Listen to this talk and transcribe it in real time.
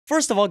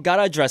First of all,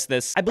 gotta address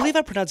this. I believe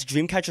I pronounced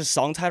Dreamcatcher's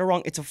song title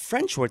wrong. It's a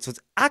French word, so it's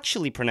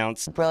actually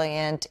pronounced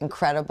brilliant,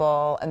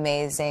 incredible,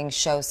 amazing,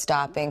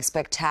 show-stopping,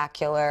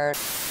 spectacular.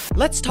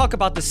 Let's talk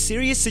about the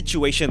serious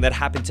situation that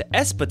happened to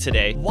aespa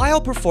today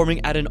while performing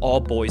at an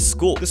all-boys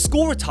school. The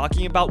school we're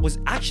talking about was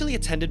actually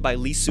attended by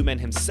Lee Soo-man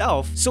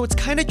himself, so it's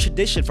kind of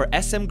tradition for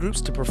SM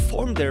groups to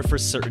perform there for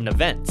certain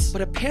events.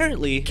 But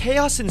apparently,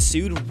 chaos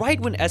ensued right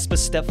when aespa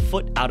stepped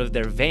foot out of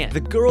their van. The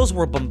girls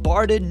were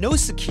bombarded, no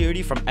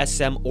security from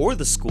SM or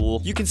the school.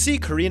 You can see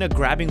Karina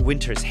grabbing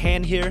Winter's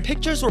hand here.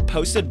 Pictures were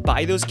posted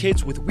by those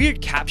kids with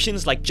weird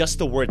captions like just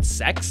the word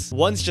sex.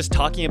 One's just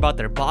talking about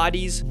their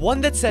bodies.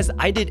 One that says,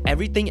 "I did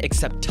everything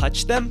except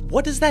touch them."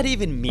 What does that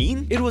even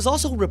mean? It was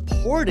also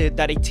reported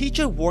that a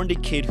teacher warned a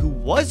kid who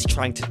was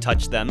trying to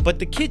touch them, but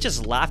the kid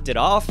just laughed it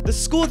off. The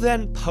school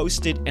then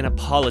posted an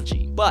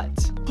apology,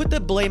 but put the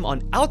blame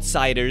on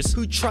outsiders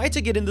who tried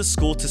to get in the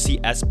school to see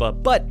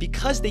aespa, but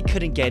because they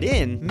couldn't get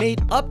in,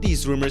 made up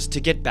these rumors to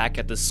get back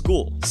at the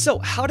school. So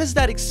how does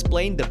that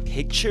explain the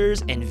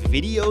pictures and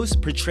videos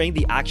portraying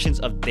the actions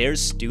of their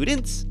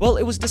students? Well,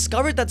 it was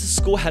discovered that the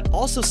school had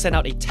also sent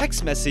out a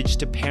text message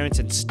to parents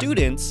and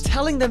students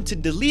telling them to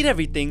delete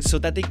everything so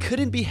that they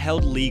couldn't be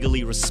held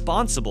legally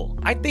responsible.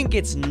 I think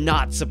it's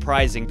not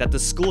surprising that the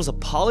school's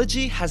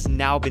apology has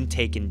now been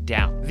taken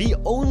down. The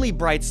only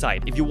bright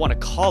side, if you want to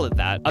call it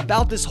that,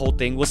 about this whole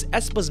thing was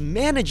aespa's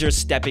manager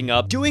stepping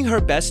up, doing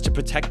her best to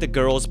protect the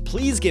girls.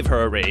 Please give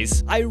her a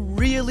raise. I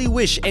really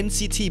wish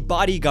NCT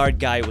bodyguard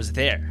guy was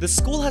there. The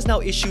school has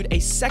now issued a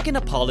second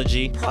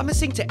apology,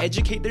 promising to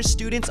educate their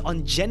students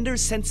on gender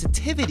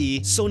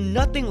sensitivity so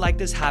nothing like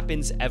this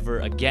happens ever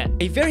again.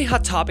 A very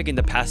hot topic in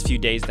the past few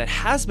days that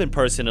has been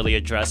personally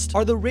addressed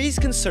are the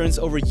raised concerns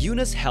over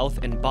Yuna's health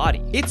and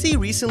body. ITZY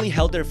recently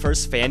held their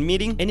first fan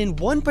meeting, and in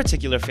one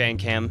particular fan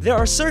cam, there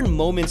are certain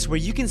moments where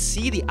you can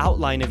see the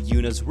outline of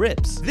Yuna's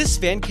ribs. This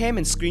fan cam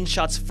and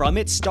screenshots from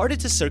it started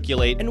to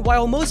circulate, and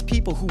while most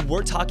people who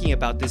were talking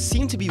about this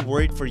seemed to be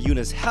worried for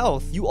Yuna's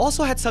health, you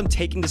also had some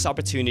taking this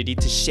opportunity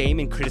to shame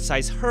and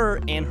criticize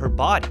her and her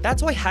body.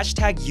 That's why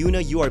hashtag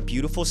Yuna You Are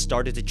Beautiful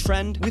started to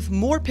trend, with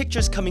more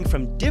pictures coming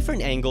from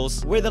different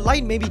angles where the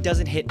light maybe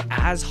doesn't hit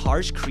as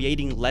harsh,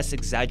 creating less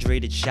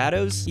exaggerated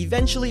shadows.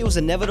 Eventually, it was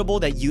inevitable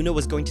that Yuna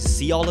was going to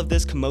see all of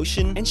this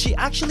commotion, and she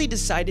actually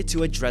decided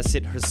to address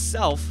it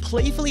herself,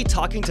 playfully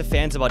talking to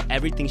fans about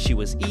everything she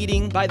was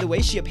eating. By the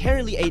way, she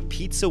apparently ate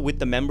pizza with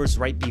the members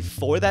right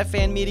before that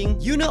fan meeting.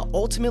 Yuna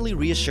ultimately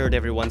reassured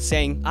everyone,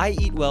 saying, "I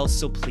eat well,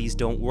 so please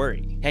don't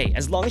worry." Hey,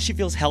 as long as she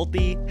feels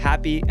healthy,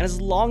 happy, and as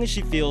long as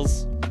she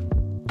feels,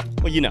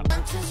 well, you know.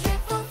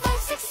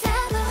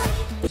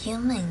 You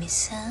make me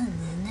so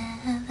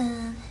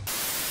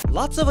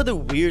Lots of other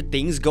weird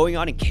things going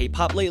on in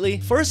K-pop lately.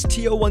 First,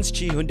 TO1's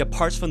Ji-hoon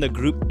departs from the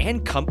group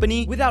and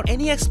company without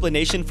any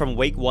explanation from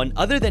Wake 1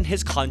 other than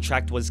his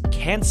contract was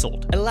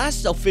cancelled.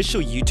 Elast's official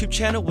YouTube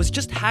channel was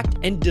just hacked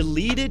and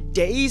deleted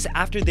days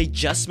after they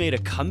just made a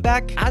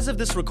comeback. As of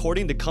this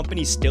recording, the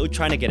company's still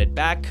trying to get it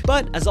back.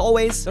 But as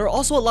always, there are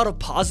also a lot of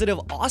positive,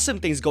 awesome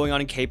things going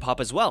on in K-pop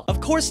as well. Of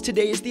course,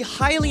 today is the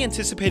highly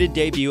anticipated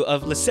debut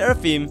of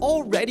LESSERAFIM,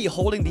 already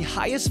holding the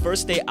highest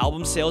first day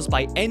album sales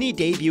by any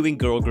debuting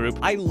girl group.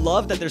 I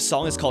love that their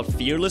song is called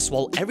Fearless,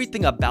 while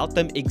everything about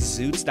them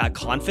exudes that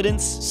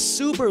confidence.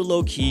 Super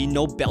low-key,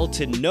 no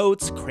belted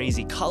notes,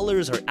 crazy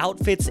colors or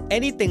outfits,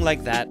 anything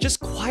like that. Just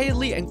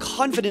quietly and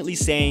confidently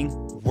saying,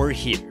 "We're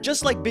here."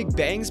 Just like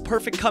BIGBANG's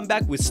perfect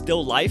comeback with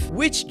Still Life,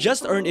 which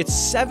just earned its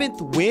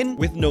 7th win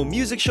with no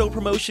music show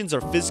promotions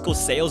or physical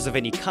sales of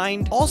any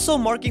kind, also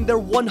marking their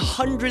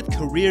 100th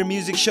career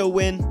music show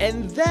win,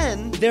 and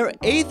then their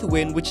 8th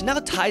win, which now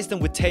ties them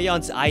with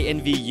Taeyeon's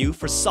INVU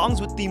for songs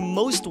with the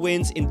most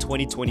wins in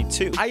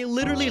 2022. I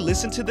literally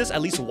listen to this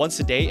at least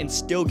once a day and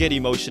still get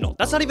emotional.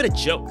 That's not even a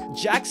joke.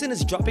 Jackson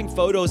is dropping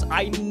photos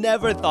I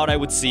never thought I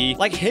would see,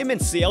 like him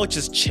and CL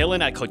just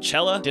chilling at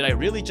Coachella. Did I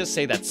really just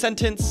say that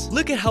sentence?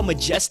 Look at how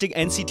majestic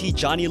NCT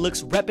Johnny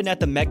looks repping at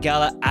the Met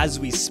Gala as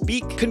we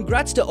speak.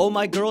 Congrats to Oh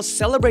My Girls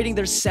celebrating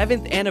their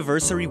 7th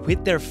anniversary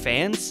with their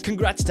fans.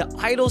 Congrats to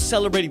I-DLE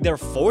celebrating their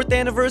 4th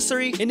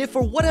anniversary. And if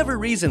for whatever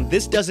reason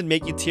this doesn't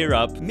make you tear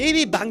up,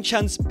 maybe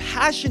Bangchan's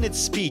passionate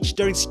speech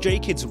during Stray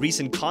Kids'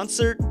 recent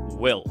concert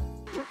will.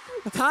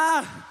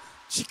 다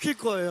지킬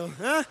거예요.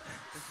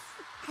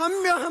 한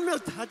명 한 명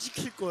다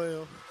지킬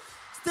거예요.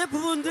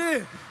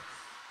 스태프분들,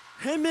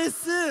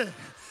 MS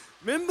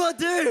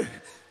멤버들,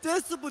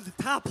 댄서분들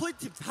다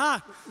포인트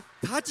다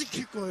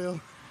지킬 거예요.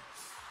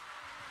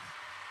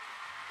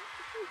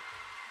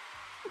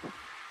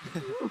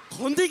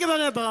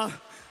 건들기만 해봐.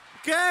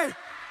 오케이?